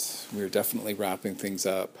definitely wrapping things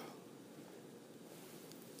up.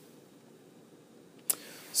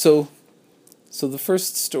 So the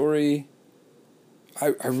first story,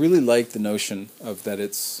 I really like the notion of that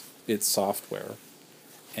it's software,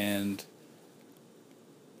 and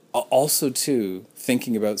also too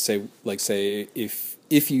thinking about say if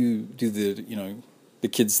you do the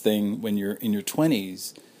kids thing when you're in your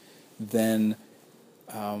 20s, then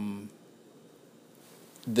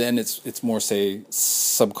it's more say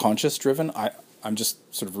subconscious driven. I'm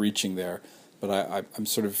just sort of reaching there, but I'm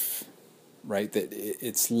sort of right that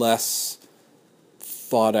it's less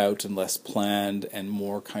thought out and less planned and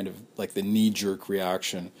more kind of like the knee-jerk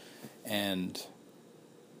reaction, and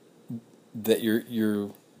that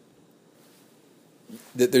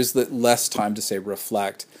that there's less time to say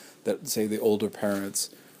reflect, that say the older parents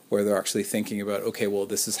where they're actually thinking about, okay, well,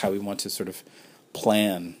 this is how we want to sort of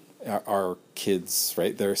plan our kids,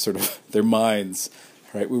 right? Their sort of their minds,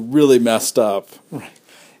 right? We really messed up, right?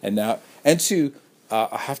 And two,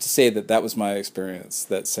 I have to say that was my experience.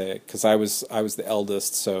 That say, because I was the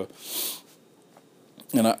eldest, so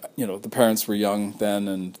and the parents were young then,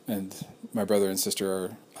 and my brother and sister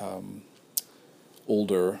are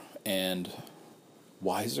older and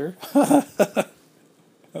wiser.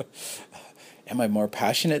 Am I more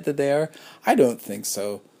passionate than they are? I don't think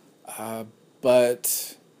so,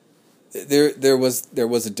 but there was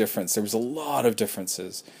a difference. There was a lot of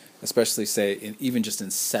differences, especially say even just in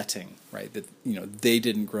setting, right? That they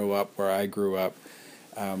didn't grow up where I grew up.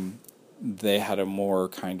 They had a more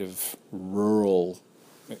kind of rural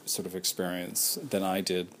sort of experience than I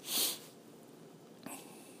did.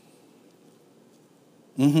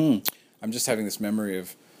 I'm just having this memory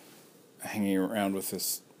of hanging around with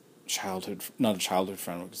this not a childhood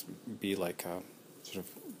friend, it would be like a sort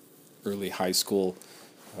of early high school,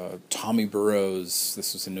 Tommy Burrows.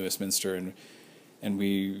 This was in New Westminster, and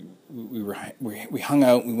we hung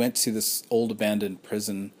out. We went to this old abandoned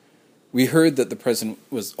prison. We heard that the prison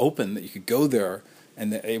was open, that you could go there,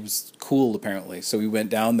 and that it was cool apparently. So we went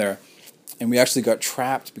down there, and we actually got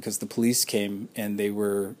trapped because the police came and they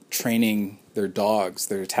were training their dogs,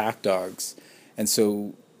 their attack dogs, and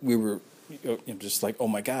so we were just like, oh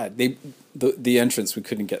my God, the entrance we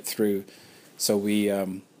couldn't get through, so we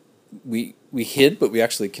hid, but we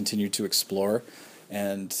actually continued to explore,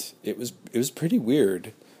 and it was pretty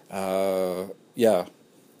weird. Yeah,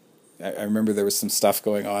 I remember there was some stuff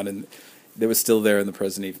going on, and it was still there in the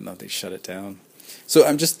prison, even though they shut it down. So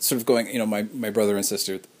I'm just sort of going, my brother and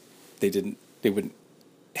sister, they wouldn't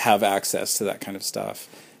have access to that kind of stuff,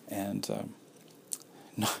 and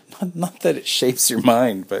not that it shapes your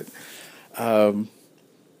mind, but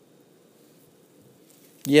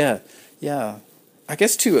yeah. I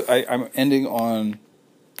guess too, I'm ending on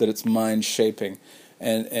that it's mind shaping,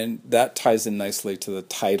 and that ties in nicely to the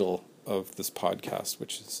title of this podcast,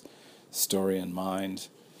 which is Story and Mind.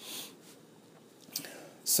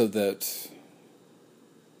 So that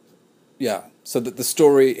the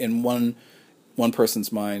story in one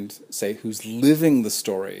person's mind, say, who's living the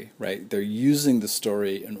story, right? They're using the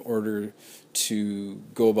story in order to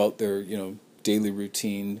go about their, daily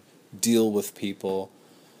routine, deal with people,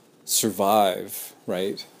 survive,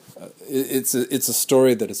 right? It's a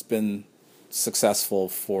story that has been successful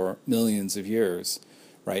for millions of years,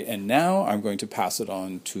 right? And now I'm going to pass it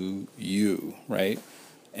on to you, right?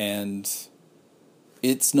 And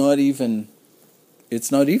it's not even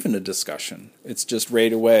a discussion. It's just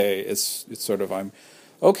right away. It's sort of I'm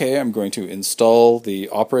going to install the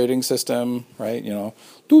operating system, right?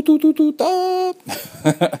 Do do do do da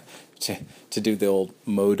to do the old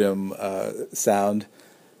modem sound.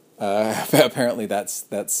 Apparently, that's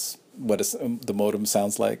what the modem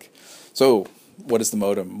sounds like. So, what is the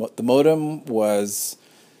modem? What the modem was?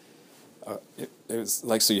 It was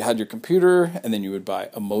like, so you had your computer, and then you would buy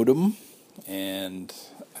a modem, and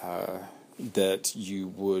that you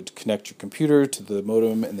would connect your computer to the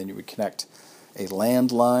modem, and then you would connect a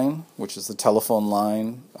landline, which is the telephone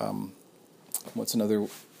line. What's another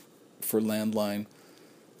for landline?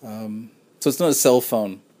 So it's not a cell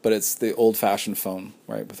phone, but it's the old-fashioned phone,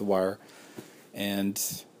 right, with a wire. And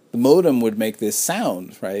the modem would make this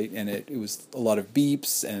sound, right? And it was a lot of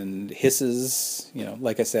beeps and hisses,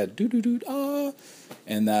 like I said, doo-doo-doo,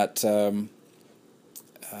 and that...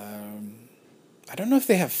 I don't know if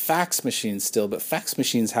they have fax machines still, but fax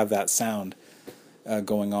machines have that sound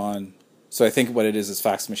going on. So I think what it is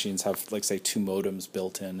fax machines have, like, say, 2 modems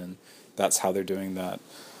built in, and that's how they're doing that.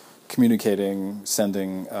 Communicating,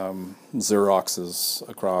 sending Xeroxes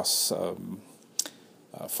across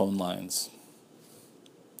phone lines.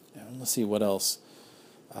 Let's see, what else?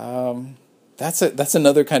 That's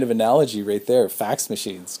another kind of analogy right there, fax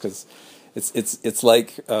machines, because it's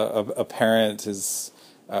like a parent is...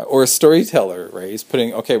 or a storyteller, right? He's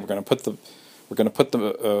putting, we're going to put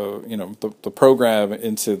the program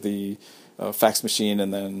into the fax machine,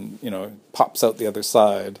 and then it pops out the other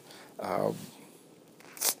side.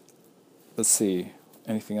 Let's see,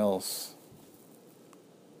 anything else?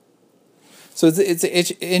 So it's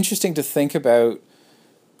interesting to think about,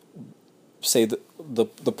 say,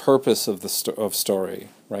 the purpose of of story,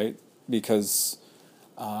 right? Because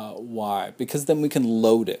why? Because then we can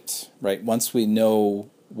load it, right? Once we know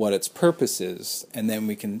what its purpose is, and then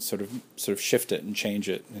we can sort of shift it and change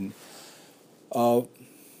it. And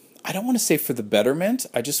I don't want to say for the betterment.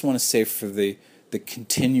 I just want to say for the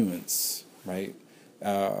continuance, right?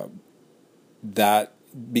 That,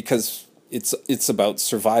 because it's about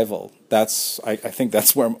survival. I think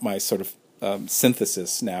that's where my sort of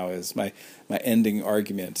synthesis now is, my ending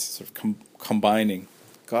argument, sort of combining.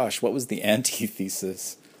 Gosh, what was the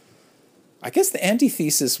antithesis? I guess the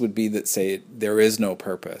antithesis would be that, say, there is no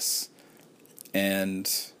purpose, and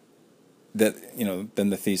that then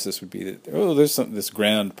the thesis would be that there's this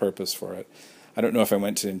grand purpose for it. I don't know if I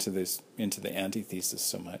went into the antithesis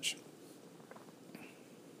so much.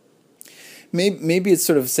 Maybe it's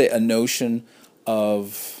sort of, say, a notion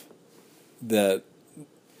of that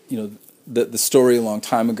the story a long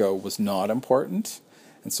time ago was not important.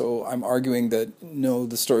 And so I'm arguing that, no,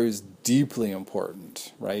 the story is deeply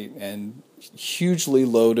important, right? And hugely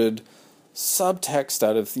loaded subtext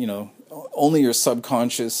out of, only your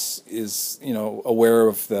subconscious is, aware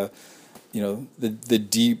of the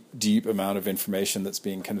deep amount of information that's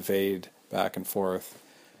being conveyed back and forth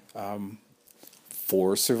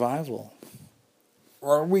for survival.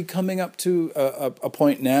 Or are we coming up to a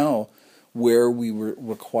point now where we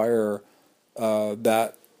require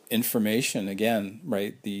that information again,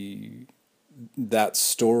 right? That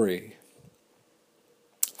story.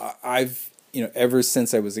 I've ever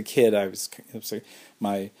since I was a kid,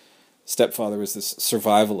 my stepfather was this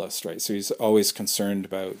survivalist, right? So he's always concerned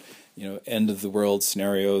about end of the world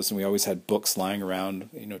scenarios, and we always had books lying around,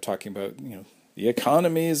 talking about the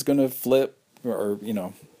economy is going to flip, or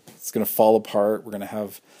it's going to fall apart. We're going to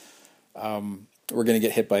have we're going to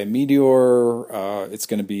get hit by a meteor. It's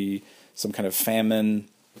going to be some kind of famine.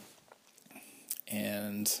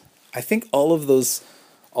 And I think all of those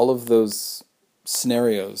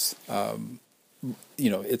scenarios,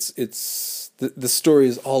 it's the story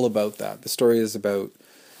is all about that. The story is about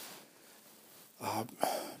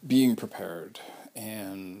being prepared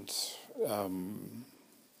and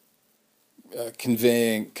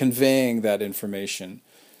conveying that information,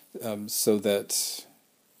 so that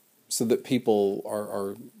people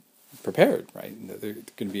are prepared, right? And that they're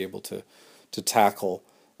going to be able to tackle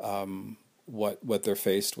what they're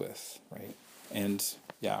faced with, right? And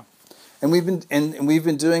yeah, and we've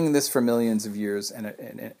been doing this for millions of years, and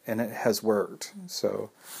it has worked. So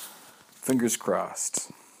fingers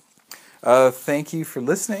crossed. Thank you for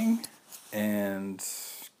listening, and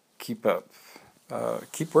keep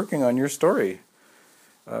working on your story,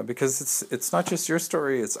 because it's not just your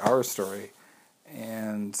story, it's our story,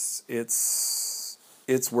 and it's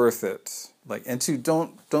worth it. And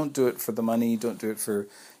don't do it for the money, don't do it for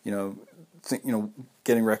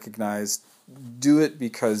getting recognized. Do it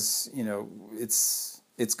because it's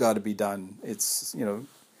it's got to be done. It's,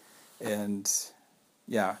 and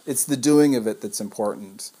yeah, it's the doing of it that's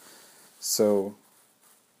important. So,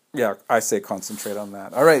 yeah, I say concentrate on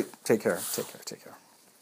that. All right, take care.